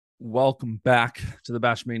Welcome back to the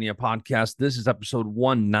Bashmania podcast. This is episode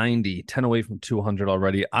 190, 10 away from 200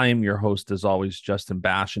 already. I am your host, as always, Justin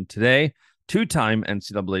Bash. And today, two-time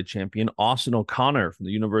NCAA champion Austin O'Connor from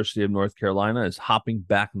the University of North Carolina is hopping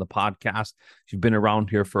back on the podcast. If you've been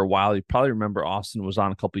around here for a while, you probably remember Austin was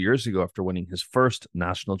on a couple years ago after winning his first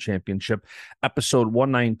national championship, episode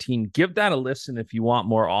 119. Give that a listen if you want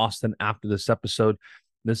more Austin after this episode.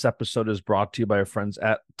 This episode is brought to you by our friends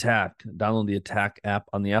at Attack. Download the Attack app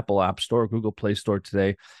on the Apple App Store, Google Play Store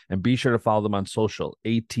today, and be sure to follow them on social,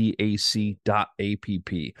 atac.app.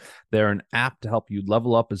 They're an app to help you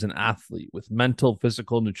level up as an athlete with mental,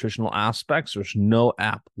 physical, nutritional aspects. There's no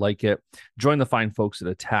app like it. Join the fine folks at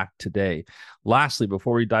Attack today. Lastly,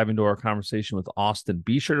 before we dive into our conversation with Austin,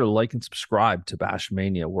 be sure to like and subscribe to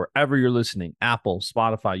Bashmania wherever you're listening, Apple,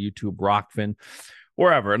 Spotify, YouTube, Rockfin,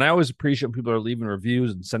 wherever. And I always appreciate when people are leaving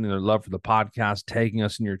reviews and sending their love for the podcast, tagging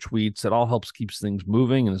us in your tweets. It all helps keeps things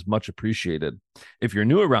moving and is much appreciated. If you're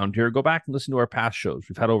new around here, go back and listen to our past shows.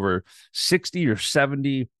 We've had over 60 or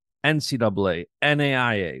 70 NCAA,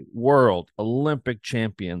 NAIA, World, Olympic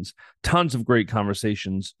champions, tons of great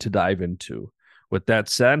conversations to dive into. With that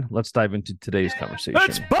said, let's dive into today's conversation.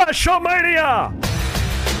 It's Bashmania!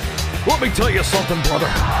 Let me tell you something, brother.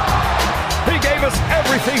 He gave us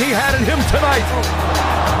everything he had in him tonight.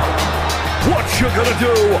 What you gonna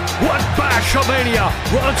do when Bashmania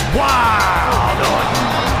runs wild on you?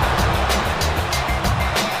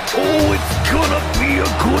 Oh, it's gonna be a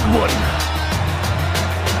good one.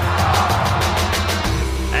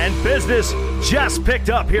 And business just picked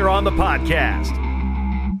up here on the podcast.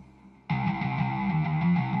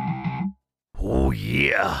 Oh,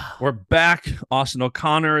 yeah. We're back. Austin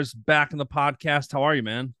O'Connor is back in the podcast. How are you,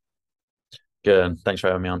 man? Good. Thanks for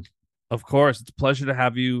having me on. Of course. It's a pleasure to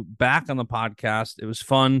have you back on the podcast. It was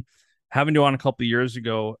fun having you on a couple of years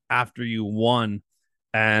ago after you won.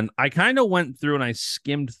 And I kind of went through and I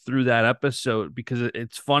skimmed through that episode because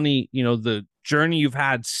it's funny, you know, the journey you've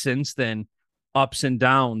had since then, ups and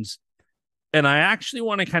downs. And I actually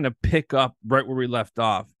want to kind of pick up right where we left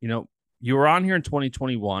off. You know, you were on here in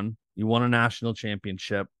 2021. You won a national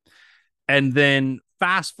championship. And then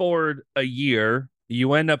fast forward a year,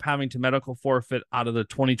 you end up having to medical forfeit out of the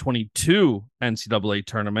 2022 NCAA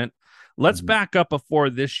tournament. Let's back up before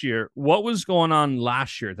this year. What was going on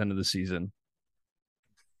last year at the end of the season?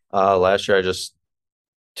 Last year, I just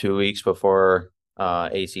 2 weeks before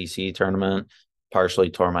ACC tournament, partially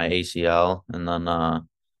tore my ACL, and then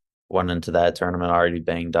went into that tournament already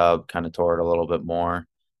banged up, kind of tore it a little bit more.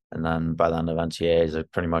 And then by the end of NCAAs, I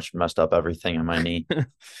pretty much messed up everything in my knee.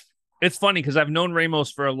 It's funny because I've known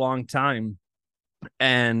Ramos for a long time,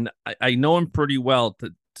 and I know him pretty well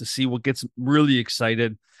to see what gets really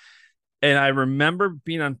excited. And I remember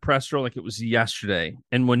being on press row like it was yesterday.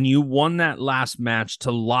 And when you won that last match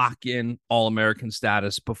to lock in All-American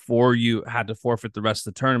status before you had to forfeit the rest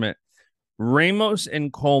of the tournament, Ramos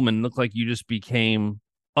and Coleman looked like you just became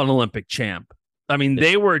an Olympic champ. I mean,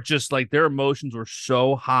 they were just like, their emotions were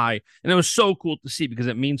so high, and it was so cool to see because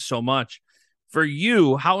it means so much. For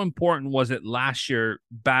you, how important was it last year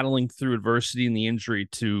battling through adversity and the injury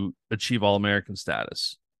to achieve All-American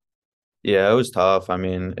status? Yeah, it was tough. I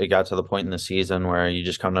mean, it got to the point in the season where you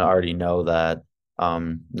just kind of already know that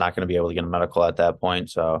not going to be able to get a medical at that point.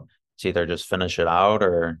 So it's either just finish it out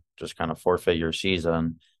or just kind of forfeit your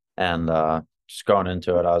season. And just going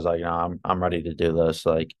into it, I was like, you know, I'm ready to do this.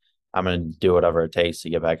 Like, I'm going to do whatever it takes to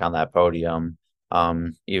get back on that podium.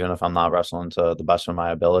 Even if I'm not wrestling to the best of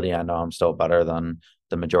my ability, I know I'm still better than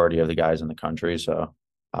the majority of the guys in the country. So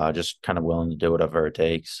just kind of willing to do whatever it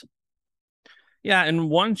takes. Yeah, and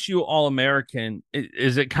once you All-American,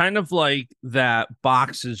 is it kind of like that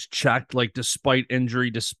box is checked, like despite injury,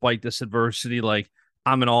 despite this adversity, like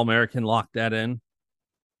I'm an All-American, lock that in?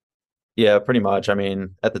 Yeah, pretty much. I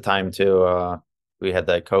mean, at the time too, we had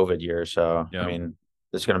that COVID year. So, Yeah. I mean,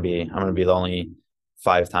 I'm going to be the only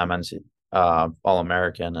 5-time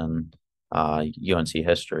All-American in UNC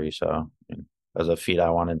history. So I mean, it was a feat I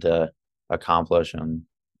wanted to accomplish, and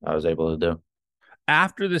I was able to do.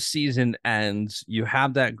 After the season ends, you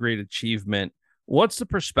have that great achievement. What's the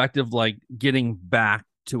perspective like getting back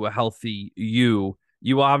to a healthy you?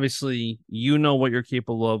 You obviously, you know what you're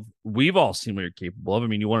capable of. We've all seen what you're capable of. I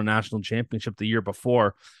mean, you won a national championship the year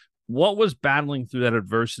before. What was battling through that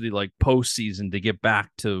adversity like postseason to get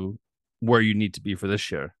back to where you need to be for this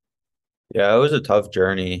year? Yeah, it was a tough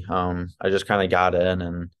journey. I just kind of got in,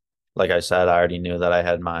 and like I said, I already knew that I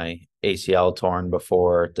had my ACL torn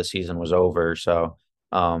before the season was over. So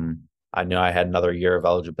I knew I had another year of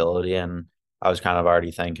eligibility, and I was kind of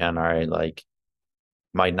already thinking, all right, like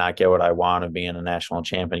might not get what I want of being a national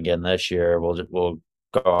champion again this year. We'll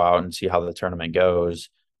go out and see how the tournament goes.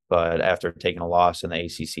 But after taking a loss in the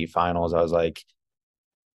ACC finals, I was like,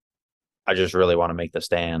 I just really want to make the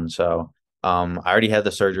stand. So I already had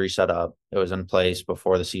the surgery set up. It was in place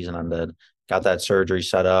before the season ended. Got that surgery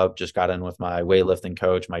set up, just got in with my weightlifting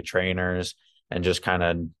coach, my trainers, and just kind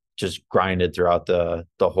of just grinded throughout the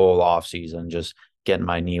whole off season, just getting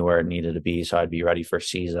my knee where it needed to be so I'd be ready for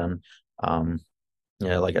season.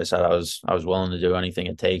 Like I said, I was willing to do anything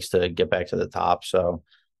it takes to get back to the top. So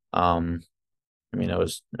it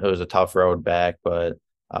was a tough road back, but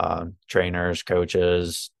trainers,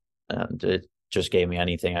 coaches, and it just gave me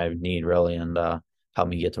anything I need really, and helped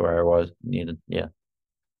me get to where I was needed. Yeah.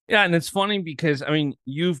 Yeah, and it's funny because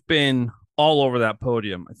you've been all over that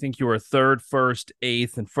podium. I think you were third, first,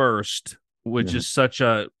 eighth, and first, which is such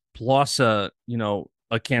a plus a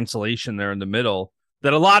cancellation there in the middle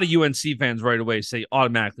that a lot of UNC fans right away say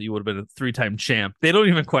automatically you would have been a three-time champ. They don't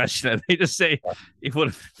even question it. They just say you would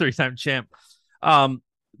have been a three-time champ.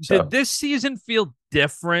 Did this season feel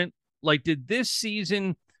different? Like, did this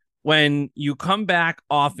season, when you come back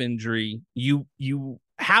off injury, you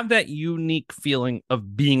have that unique feeling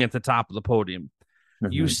of being at the top of the podium?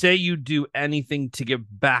 You say you do anything to get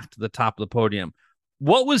back to the top of the podium.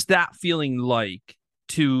 What was that feeling like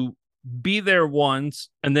to be there once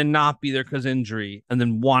and then not be there because injury and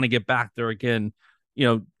then want to get back there again,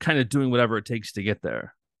 kind of doing whatever it takes to get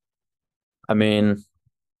there? I mean,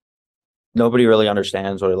 nobody really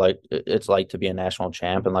understands what it's like to be a national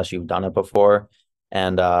champ unless you've done it before.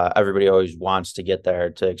 And everybody always wants to get there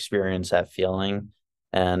to experience that feeling.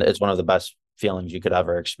 And it's one of the best feelings you could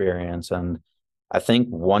ever experience. And I think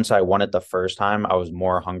once I won it the first time, I was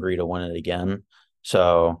more hungry to win it again.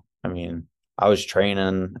 So, I was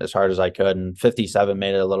training as hard as I could, and 57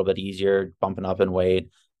 made it a little bit easier, bumping up in weight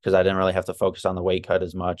because I didn't really have to focus on the weight cut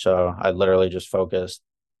as much. So I literally just focused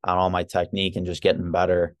on all my technique and just getting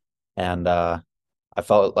better. And I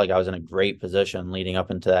felt like I was in a great position leading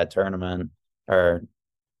up into that tournament, or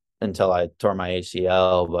until I tore my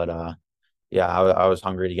ACL. But I was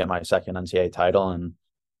hungry to get my second NCAA title. And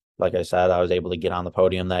like I said, I was able to get on the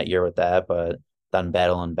podium that year with that, but then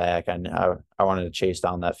battling back, I wanted to chase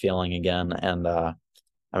down that feeling again. And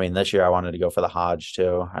this year I wanted to go for the Hodge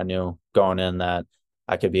too. I knew going in that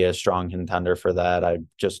I could be a strong contender for that. I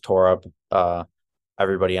just tore up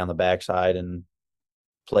everybody on the backside and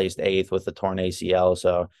placed eighth with the torn ACL.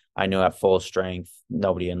 So I knew at full strength,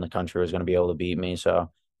 nobody in the country was going to be able to beat me.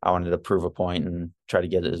 So I wanted to prove a point and try to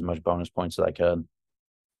get as much bonus points as I could.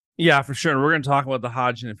 Yeah, for sure. And we're going to talk about the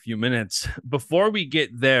Hodge in a few minutes. Before we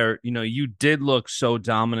get there, you did look so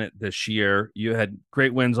dominant this year. You had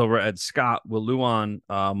great wins over Ed Scott, Will Luan,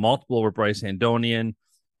 multiple over Bryce Andonian.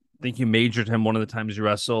 I think you majored him one of the times you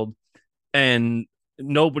wrestled. And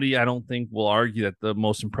nobody, I don't think, will argue that the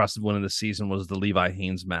most impressive win of the season was the Levi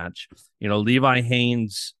Haynes match. Levi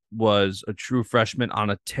Haynes was a true freshman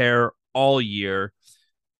on a tear all year.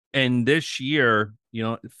 And this year,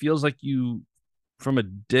 it feels like you, from a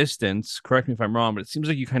distance, correct me if I'm wrong, but it seems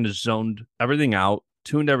like you kind of zoned everything out,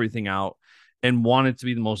 tuned everything out, and wanted to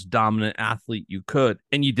be the most dominant athlete you could.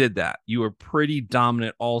 And you did that. You were pretty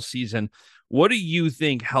dominant all season. What do you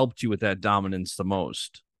think helped you with that dominance the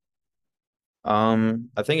most? I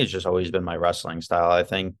think it's just always been my wrestling style. I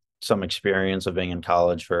think some experience of being in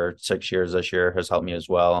college for 6 years this year has helped me as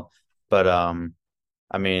well. But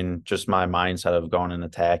just my mindset of going and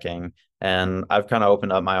attacking. And I've kind of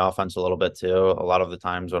opened up my offense a little bit too. A lot of the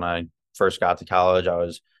times when I first got to college, I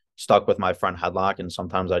was stuck with my front headlock, and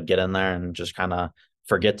sometimes I'd get in there and just kind of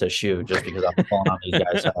forget to shoot just because I'm pulling on these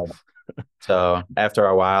guys' head. So after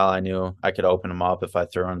a while, I knew I could open them up if I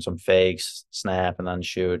threw in some fakes, snap, and then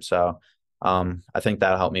shoot. So I think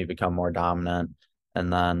that helped me become more dominant.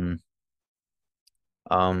 And then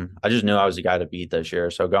I just knew I was the guy to beat this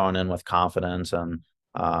year. So going in with confidence, and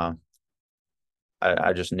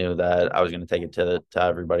I just knew that I was going to take it to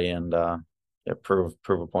everybody and prove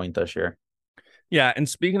a point this year. Yeah, and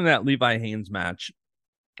speaking of that Levi Haynes match,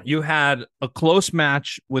 you had a close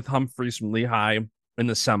match with Humphreys from Lehigh in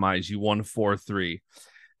the semis. You won 4-3.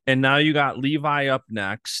 And now you got Levi up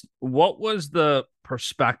next. What was the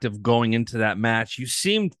perspective going into that match? You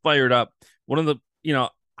seemed fired up.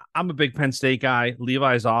 I'm a big Penn State guy.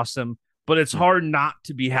 Levi's awesome. But it's hard not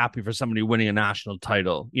to be happy for somebody winning a national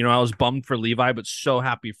title. I was bummed for Levi, but so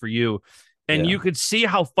happy for you. And you could see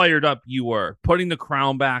how fired up you were, putting the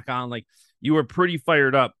crown back on. Like, you were pretty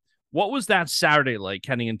fired up. What was that Saturday like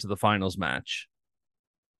heading into the finals match?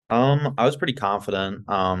 I was pretty confident.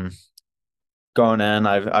 Going in,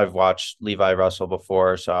 I've watched Levi wrestle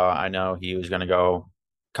before, so I know he was going to go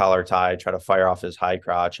collar tie, try to fire off his high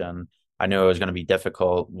crotch. And I knew it was going to be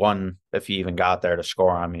difficult. One, if he even got there to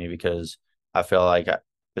score on me, because I feel like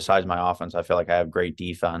besides my offense, I feel like I have great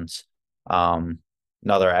defense. Um,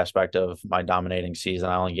 Another aspect of my dominating season,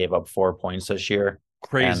 I only gave up 4 points this year, and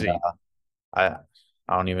Crazy. I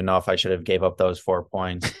I don't even know if I should have gave up those 4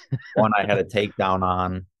 points. One I had a takedown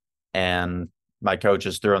on, and my coach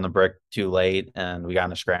just threw in the brick too late, and we got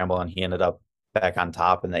in a scramble, and he ended up back on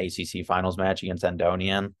top in the ACC finals match against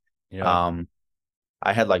Endonian. Yeah. Um,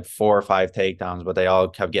 I had like 4 or 5 takedowns, but they all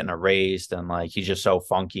kept getting erased, and like he's just so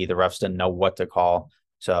funky. The refs didn't know what to call.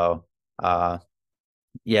 So uh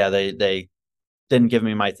yeah, they didn't give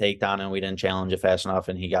me my takedown, and we didn't challenge it fast enough,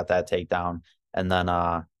 and he got that takedown. And then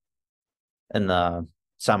in the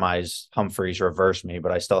semis, Humphreys reversed me,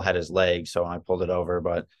 but I still had his leg, so I pulled it over.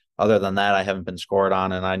 But other than that, I haven't been scored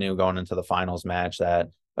on, and I knew going into the finals match that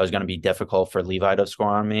it was going to be difficult for Levi to score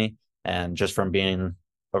on me. And just from being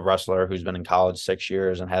a wrestler who's been in college 6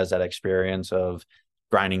 years and has that experience of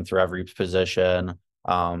grinding through every position,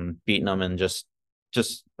 beating them in just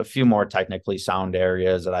a few more technically sound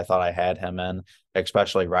areas that I thought I had him in,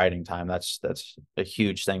 especially riding time. That's a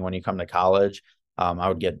huge thing when you come to college. I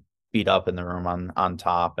would get beat up in the room on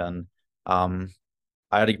top. And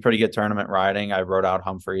I had a pretty good tournament riding. I rode out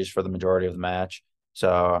Humphreys for the majority of the match. So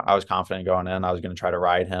I was confident going in. I was going to try to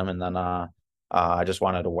ride him. And then I just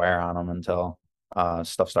wanted to wear on him until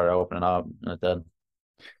stuff started opening up. And it did.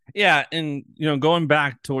 Yeah. And, going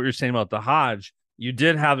back to what you're saying about the Hodge, you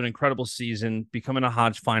did have an incredible season becoming a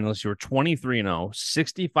Hodge finalist. You were 23-0,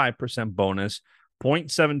 65% bonus,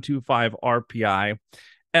 0.725 RPI.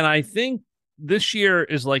 And I think this year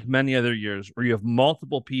is like many other years where you have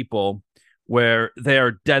multiple people where they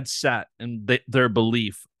are dead set in their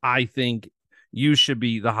belief. I think you should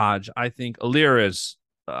be the Hodge. I think Aliris,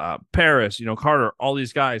 Paris, Carter, all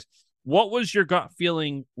these guys. What was your gut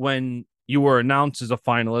feeling when you were announced as a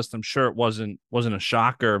finalist? I'm sure it wasn't a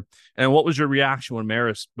shocker. And what was your reaction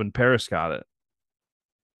when Paris got it?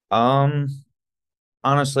 Um,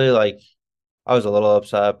 Honestly, like I was a little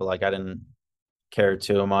upset, but like I didn't care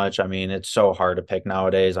too much. I mean, it's so hard to pick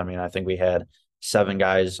nowadays. I mean, I think we had 7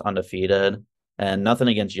 guys undefeated, and nothing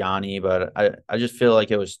against Yanni, but I just feel like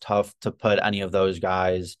it was tough to put any of those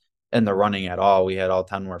guys in the running at all. We had all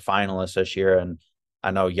 10 were finalists this year, and I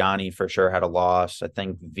know Yanni for sure had a loss. I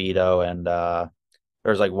think Vito and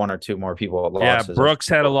there's like 1 or 2 more people with Yeah, losses. Brooks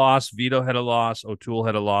had a loss, Vito had a loss, O'Toole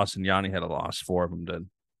had a loss, and Yanni had a loss. 4 of them did.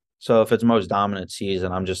 So if it's most dominant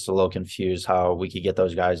season, I'm just a little confused how we could get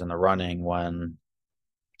those guys in the running when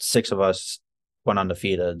 6 of us went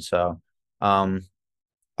undefeated. So I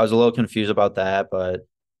was a little confused about that, but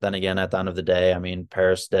then again, at the end of the day, I mean,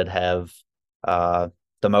 Paris did have the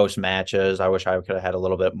most matches. I wish I could have had a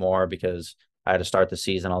little bit more because I had to start the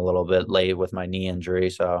season a little bit late with my knee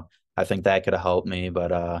injury. So I think that could have helped me.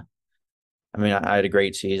 But I mean, I had a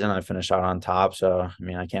great season. I finished out on top. So, I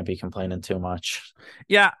mean, I can't be complaining too much.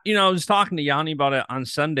 Yeah, I was talking to Yanni about it on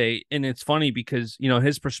Sunday, and it's funny because,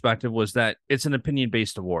 his perspective was that it's an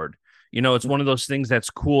opinion-based award. It's one of those things that's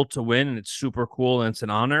cool to win, and it's super cool, and it's an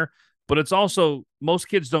honor. But it's also, most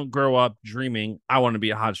kids don't grow up dreaming, I want to be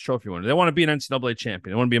a Hodge Trophy winner. They want to be an NCAA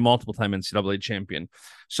champion. They want to be a multiple-time NCAA champion.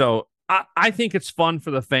 So I think it's fun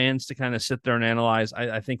for the fans to kind of sit there and analyze.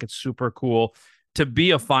 I think it's super cool. To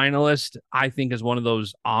be a finalist, I think, is one of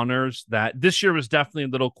those honors that this year was definitely a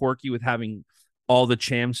little quirky with having all the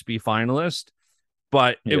champs be finalists,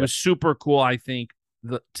 but it was super cool, I think,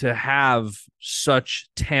 to have such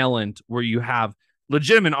talent where you have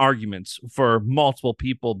legitimate arguments for multiple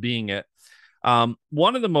people being it. One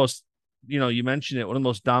of the most, you mentioned it, one of the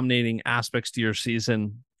most dominating aspects to your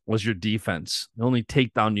season was your defense. The only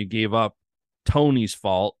takedown you gave up, Tony's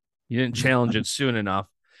fault. You didn't challenge it soon enough.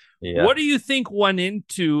 Yeah. What do you think went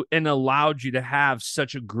into and allowed you to have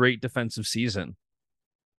such a great defensive season?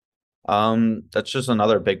 That's just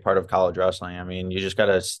another big part of college wrestling. I mean, you just got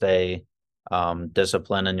to stay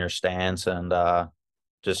disciplined in your stance and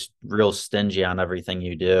just real stingy on everything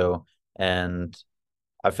you do. And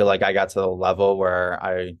I feel like I got to the level where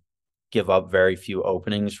I give up very few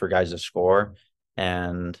openings for guys to score.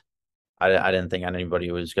 And I didn't think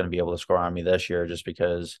anybody was going to be able to score on me this year just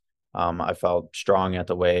because I felt strong at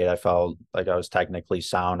the weight. I felt like I was technically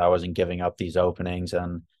sound. I wasn't giving up these openings,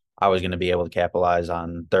 and I was going to be able to capitalize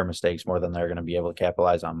on their mistakes more than they're going to be able to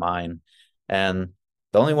capitalize on mine. And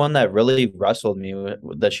the only one that really wrestled me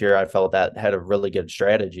this year, I felt that had a really good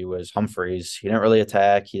strategy was Humphreys. He didn't really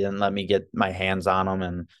attack. He didn't let me get my hands on him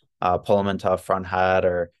and pull him into a front head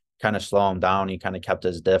or kind of slow him down. He kind of kept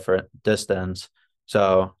his different distance.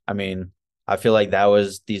 So, I mean, I feel like that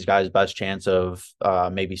was these guys' best chance of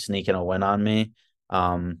maybe sneaking a win on me.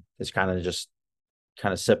 It's kind of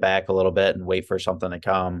kind of sit back a little bit and wait for something to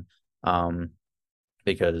come.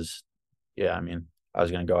 Because yeah, I mean, I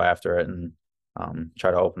was going to go after it and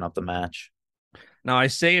try to open up the match. Now I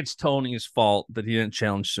say it's Tony's fault that he didn't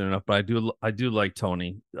challenge soon enough, but I do like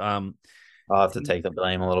Tony. I'll have to take the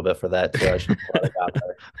blame a little bit for that too. I should have got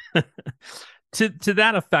there. To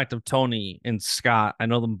that effect of Tony and Scott, I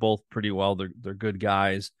know them both pretty well. They're good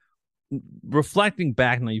guys. Reflecting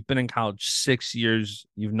back now, you've been in college 6 years.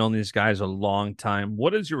 You've known these guys a long time.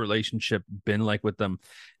 What has your relationship been like with them?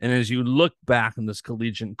 And as you look back in this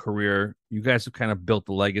collegiate career, you guys have kind of built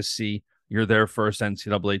a legacy. You're their first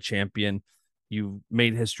NCAA champion. You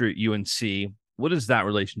made history at UNC. What has that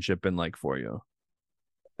relationship been like for you?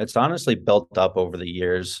 It's honestly built up over the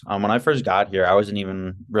years. When I first got here, I wasn't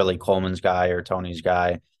even really Coleman's guy or Tony's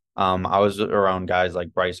guy. I was around guys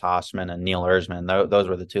like Bryce Hossman and Neil Erzman. Those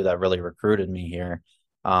were the two that really recruited me here.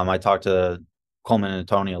 I talked to Coleman and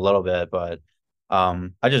Tony a little bit, but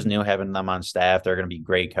I just knew having them on staff, they're going to be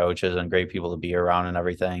great coaches and great people to be around and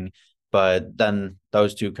everything. But then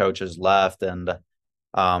those two coaches left, and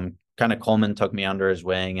kind of Coleman took me under his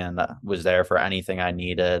wing and was there for anything I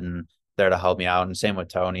needed and there to help me out. And same with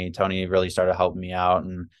Tony. Tony really started helping me out.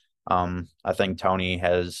 And I think Tony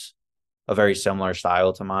has a very similar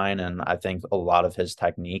style to mine. And I think a lot of his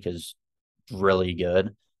technique is really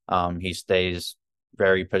good. He stays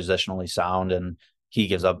very positionally sound and he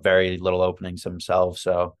gives up very little openings himself.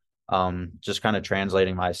 So just kind of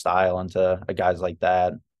translating my style into a guys like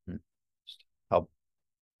that help.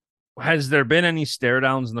 Has there been any stare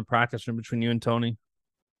downs in the practice room between you and Tony?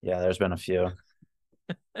 Yeah, there's been a few.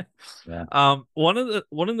 Yeah. One of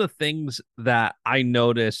the things that I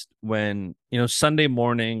noticed when, Sunday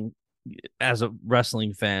morning as a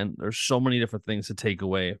wrestling fan, there's so many different things to take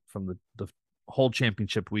away from the whole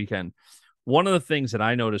championship weekend. One of the things that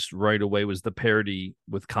I noticed right away was the parity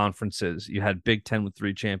with conferences. You had Big Ten with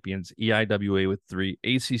 3 champions, EIWA with 3,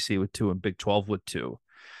 ACC with 2, and Big 12 with 2.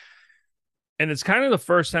 And it's kind of the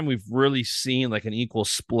first time we've really seen like an equal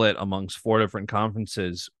split amongst 4 different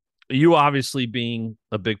conferences. You obviously being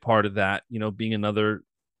a big part of that, being another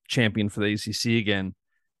champion for the ACC again.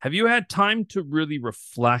 Have you had time to really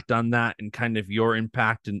reflect on that and kind of your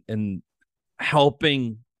impact in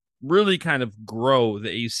helping really kind of grow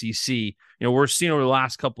the ACC? We're seeing over the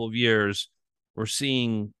last couple of years, we're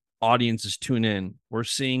seeing audiences tune in. We're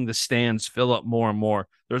seeing the stands fill up more and more.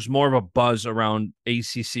 There's more of a buzz around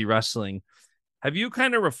ACC wrestling. Have you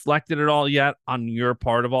kind of reflected at all yet on your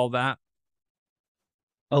part of all that?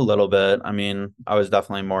 A little bit. I mean, I was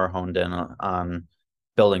definitely more honed in on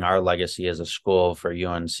building our legacy as a school for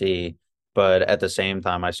UNC. But at the same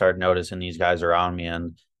time, I started noticing these guys around me.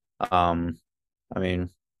 And I mean,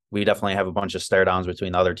 we definitely have a bunch of stare downs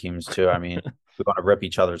between the other teams too. I mean, we want to rip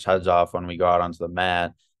each other's heads off when we go out onto the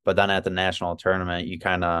mat. But then at the national tournament, you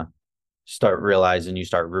kind of start realizing you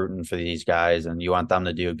start rooting for these guys and you want them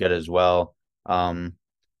to do good as well.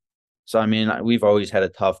 So, I mean, we've always had a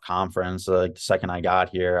tough conference. Like the second I got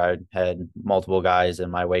here, I had multiple guys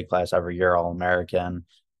in my weight class every year, All-American.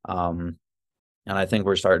 And I think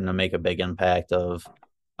we're starting to make a big impact of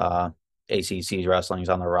ACC wrestling's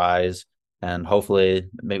on the rise. And hopefully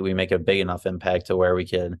we make a big enough impact to where we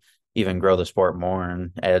could even grow the sport more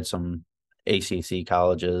and add some ACC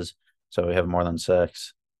colleges so we have more than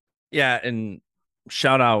 6. Yeah, and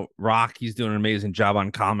shout out Rock. He's doing an amazing job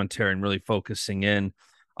on commentary and really focusing in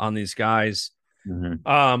on these guys.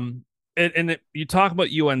 Mm-hmm. You talk about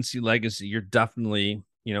UNC legacy. You're definitely,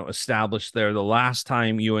 established there. The last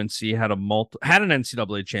time UNC had an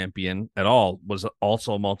NCAA champion at all was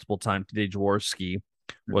also a multiple time. Tadej Jaworski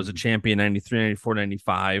was a champion 93, 94,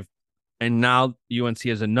 95. And now UNC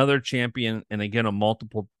has another champion and again, a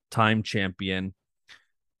multiple time champion.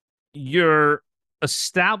 You're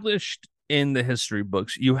established in the history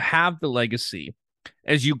books. You have the legacy.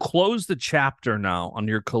 As you close the chapter now on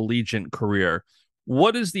your collegiate career,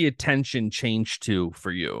 what is the attention changed to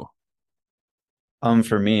for you?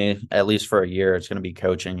 For me, at least for a year, it's going to be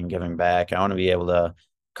coaching and giving back. I want to be able to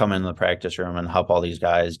come in the practice room and help all these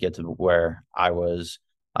guys get to where I was.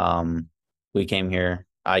 I came here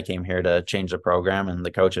to change the program, and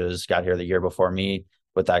the coaches got here the year before me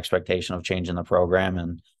with the expectation of changing the program.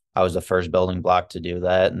 And I was the first building block to do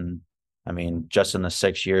that. And I mean, just in the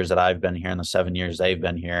 6 years that I've been here and the 7 years they've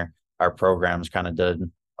been here, our programs kind of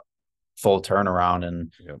did full turnaround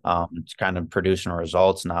and it's kind of producing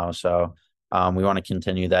results now. So we want to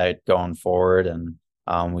continue that going forward. And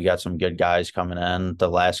we got some good guys coming in. The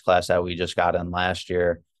last class that we just got in last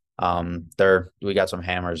year, we got some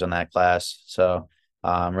hammers in that class. So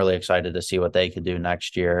I'm really excited to see what they could do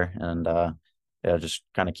next year and just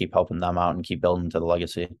kind of keep helping them out and keep building to the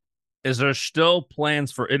legacy. Is there still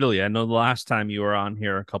plans for Italy? I know the last time you were on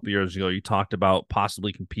here a couple years ago, you talked about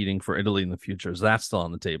possibly competing for Italy in the future. Is that still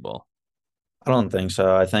on the table? I don't think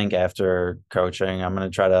so. I think after coaching, I'm going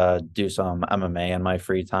to try to do some MMA in my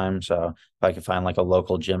free time. So if I can find like a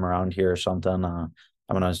local gym around here or something, I'm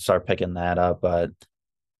going to start picking that up. But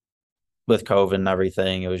with COVID and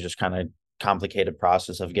everything, it was just kind of complicated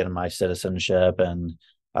process of getting my citizenship. And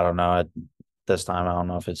I don't know, at this time, I don't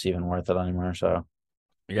know if it's even worth it anymore. So,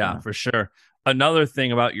 Yeah, yeah. for sure. Another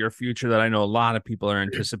thing about your future that I know a lot of people are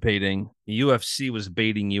anticipating, UFC was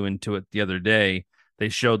baiting you into it the other day. They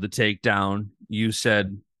showed the takedown. You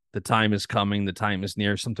said the time is coming, the time is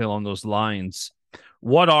near, something along those lines.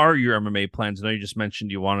 What are your MMA plans? I know you just mentioned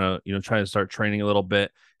you want to, try to start training a little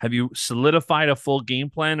bit. Have you solidified a full game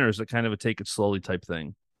plan, or is it kind of a take it slowly type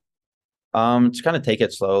thing? Just kind of take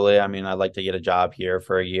it slowly. I mean, I'd like to get a job here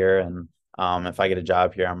for a year, and if I get a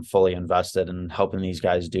job here, I'm fully invested in helping these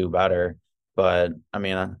guys do better. But I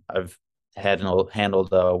mean, I've handled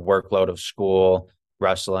the workload of school,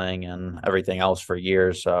 wrestling, and everything else for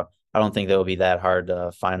years, so I don't think it will be that hard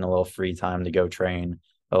to find a little free time to go train.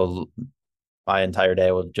 My entire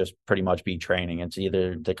day will just pretty much be training. It's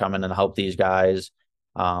either to come in and help these guys,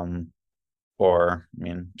 um, or I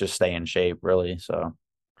mean, just stay in shape, really. So.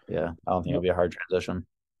 Yeah, I don't think it'll be a hard transition.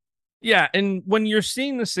 Yeah, and when you're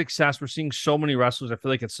seeing the success, we're seeing so many wrestlers. I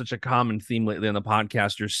feel like it's such a common theme lately on the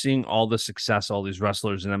podcast. You're seeing all the success, all these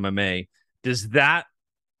wrestlers in MMA. Does that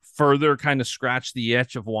further kind of scratch the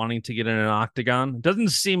itch of wanting to get in an octagon? It doesn't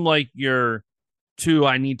seem like you're too,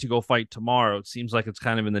 I need to go fight tomorrow. It seems like it's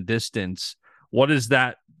kind of in the distance. What is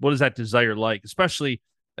that desire like? Especially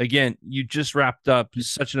again, you just wrapped up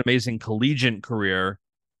such an amazing collegiate career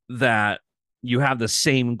that you have the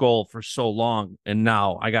same goal for so long, and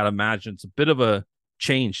now I gotta imagine it's a bit of a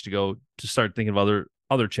change to go to start thinking of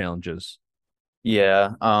other challenges.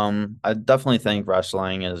 Yeah, I definitely think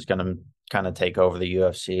wrestling is going to kind of take over the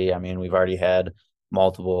UFC. I mean, we've already had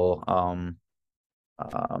multiple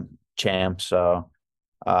champs, so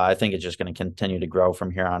I think it's just going to continue to grow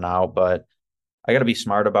from here on out. But I got to be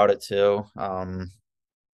smart about it too.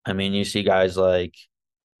 I mean, you see guys like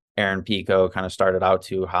Aaron Pico kind of started out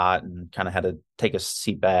too hot and kind of had to take a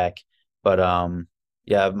seat back. But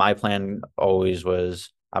yeah, my plan always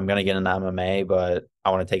was I'm gonna get into MMA, but I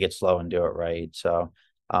want to take it slow and do it right. So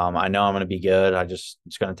I know I'm gonna be good. It's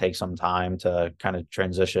gonna take some time to kind of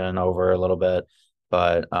transition over a little bit.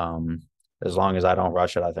 But as long as I don't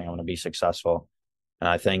rush it, I think I'm gonna be successful. And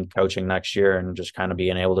I think coaching next year and just kind of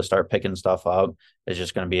being able to start picking stuff up is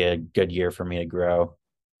just going to be a good year for me to grow.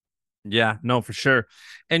 Yeah, no, for sure.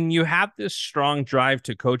 And you have this strong drive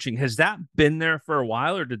to coaching. Has that been there for a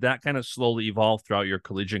while, or did that kind of slowly evolve throughout your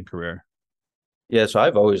collegiate career? Yeah, so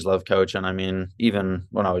I've always loved coaching. I mean, even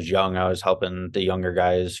when I was young, I was helping the younger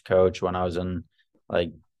guys coach. When I was in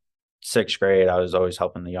like sixth grade, I was always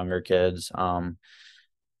helping the younger kids. And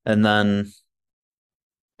then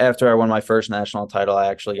after I won my first national title, I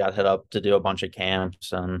actually got hit up to do a bunch of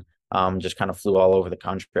camps and just kind of flew all over the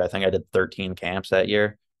country. I think I did 13 camps that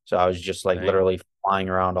year. So I was just like Dang. literally flying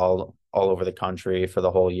around all over the country for the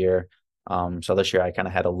whole year. So this year I kind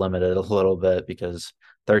of had to limit it a little bit because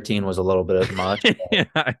 13 was a little bit much. Yeah,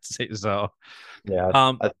 I'd say so. Yeah,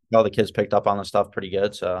 Um, I think all the kids picked up on the stuff pretty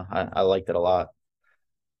good, so I liked it a lot.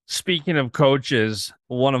 Speaking of coaches,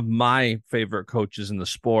 one of my favorite coaches in the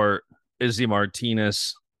sport, Izzy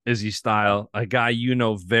Martinez, Izzy Style, a guy you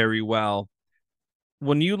know very well.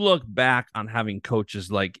 When you look back on having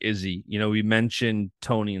coaches like Izzy, we mentioned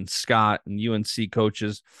Tony and Scott and UNC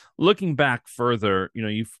coaches. Looking back further,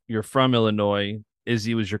 you're from Illinois.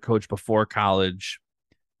 Izzy was your coach before college.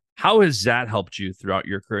 How has that helped you throughout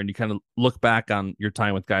your career? And you kind of look back on your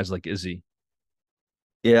time with guys like Izzy.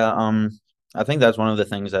 Yeah, I think that's one of the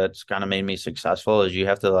things that's kind of made me successful is you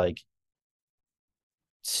have to like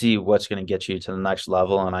see what's going to get you to the next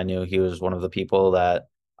level. And I knew he was one of the people that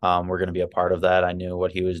were going to be a part of that. I knew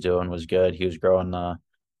what he was doing was good. He was growing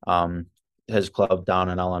um, his club down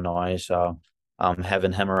in Illinois. So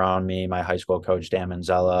having him around me, my high school coach, Dan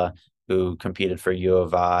Manzella, who competed for U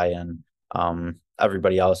of I, and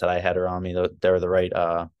everybody else that I had around me, they were the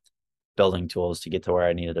right building tools to get to where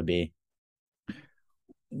I needed to be.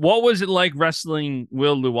 What was it like wrestling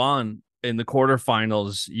Will Luan in the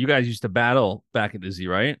quarterfinals? You guys used to battle back at Izzy,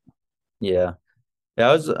 right? Yeah.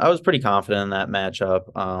 Yeah, I was pretty confident in that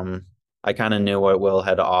matchup. I kind of knew what Will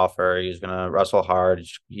had to offer. He was gonna wrestle hard.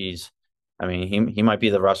 I mean, he might be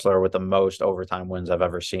the wrestler with the most overtime wins I've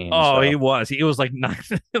ever seen. Oh, he So was. He was like nine,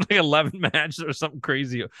 like 11 matches or something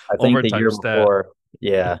crazy I think the overtime year stat. before,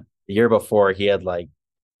 yeah, the year before he had like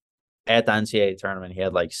at the NCAA tournament, he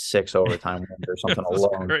had like 6 overtime wins or something That's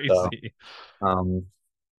alone. So, crazy. um,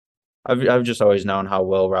 I've just always known how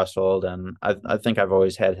Will wrestled, and I think I've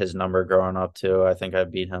always had his number growing up too. I think I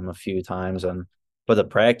beat him a few times, and but the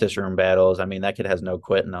practice room battles, I mean, that kid has no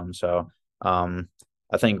quit in him. So, um,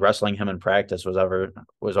 I think wrestling him in practice was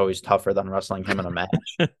always tougher than wrestling him in a match.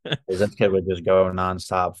 Because this kid would just go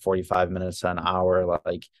nonstop, 45 minutes an hour,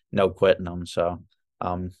 like no quitting him. So,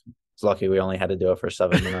 it's lucky we only had to do it for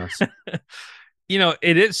 7 minutes.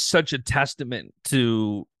 It is such a testament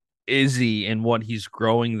to Izzy and what he's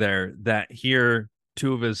growing there that here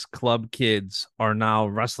 2 of his club kids are now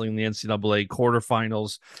wrestling in the NCAA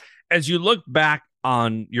quarterfinals. As you look back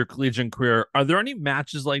on your collegiate career, are there any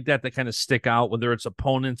matches like that kind of stick out, whether it's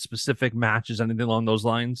opponent specific matches, anything along those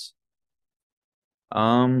lines?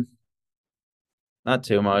 Um, Not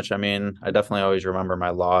too much. I mean, I definitely always remember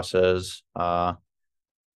my losses. And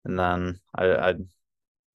then I've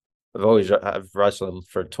wrestled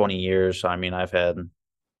for 20 years. So I mean, I've had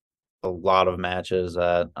a lot of matches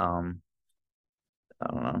that I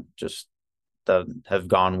don't know, just that have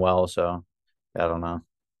gone well. So I don't know.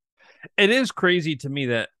 It is crazy to me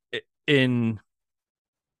that in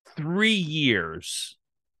 3 years,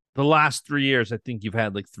 the last 3 years, I think you've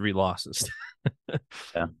had like 3 losses.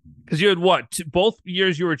 Yeah. Because you had what? Both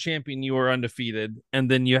years you were champion, you were undefeated, and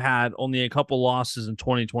then you had only a couple losses in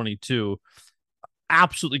 2022.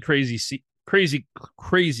 Absolutely crazy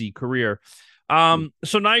career.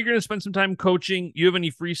 So now you're going to spend some time coaching. You have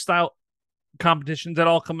any freestyle competitions at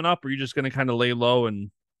all coming up, or are you just going to kind of lay low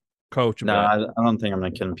and coach a No, bit? I don't think I'm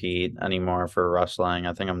going to compete anymore for wrestling.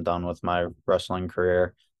 I think I'm done with my wrestling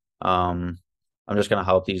career. Um, I'm just going to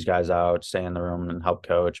help these guys out, stay in the room and help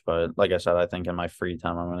coach. But like I said, I think in my free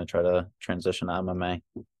time, I'm going to try to transition to MMA.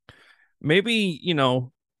 Maybe,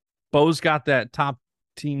 Bo's got that top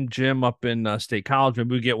team gym up in State College.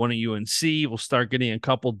 Maybe we get one at UNC. We'll start getting a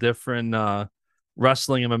couple different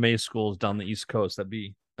wrestling MMA schools down the East Coast. That'd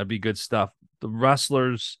be good stuff. The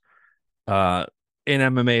wrestlers in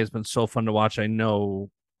MMA has been so fun to watch. I know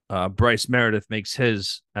Bryce Meredith makes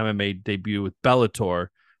his MMA debut with Bellator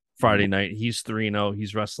Friday night. He's 3-0.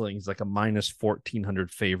 He's wrestling. He's like a minus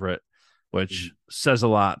 1,400 favorite, which says a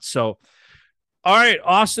lot. So, all right,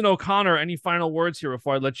 Austin O'Connor, any final words here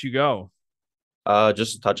before I let you go?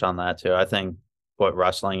 Just to touch on that too. I think what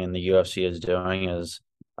wrestling in the UFC is doing is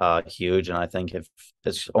huge, and I think if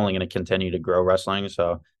it's only going to continue to grow wrestling.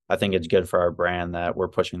 So I think it's good for our brand that we're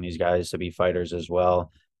pushing these guys to be fighters as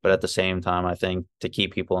well. But at the same time, I think to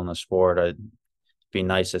keep people in the sport, it'd be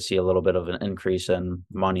nice to see a little bit of an increase in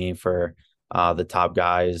money for the top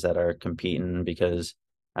guys that are competing because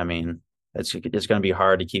I mean it's going to be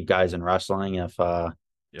hard to keep guys in wrestling if the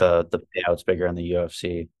payout's bigger in the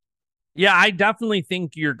UFC. Yeah, I definitely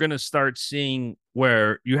think you're going to start seeing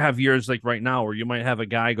where you have years like right now where you might have a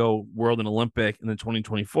guy go world and Olympic in the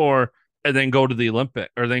 2024 and then go to the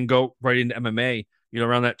Olympic or then go right into MMA,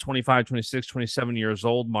 around that 25, 26, 27 years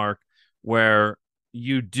old mark where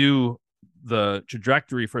you do the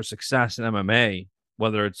trajectory for success in MMA,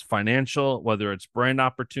 whether it's financial, whether it's brand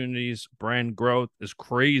opportunities, brand growth is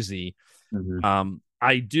crazy.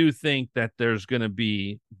 I do think that there's going to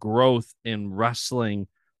be growth in wrestling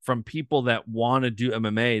from people that want to do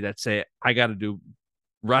MMA that say, I got to do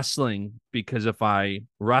wrestling because if I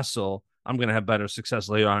wrestle, I'm going to have better success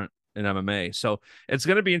later on in MMA. So it's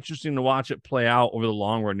going to be interesting to watch it play out over the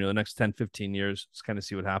long run, the next 10, 15 years, just kind of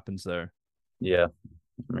see what happens there. Yeah,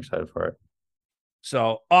 I'm excited for it.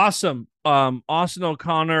 So awesome. Austin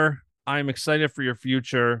O'Connor, I'm excited for your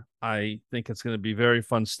future. I think it's going to be very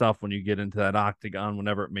fun stuff when you get into that octagon,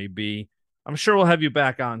 whenever it may be. I'm sure we'll have you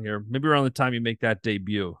back on here, maybe around the time you make that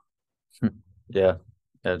debut. Yeah.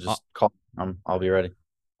 Just call. I'll be ready.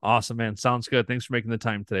 Awesome, man. Sounds good. Thanks for making the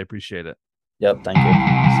time today. Appreciate it. Yep. Thank you. See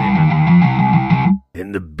you, man.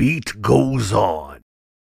 And the beat goes on.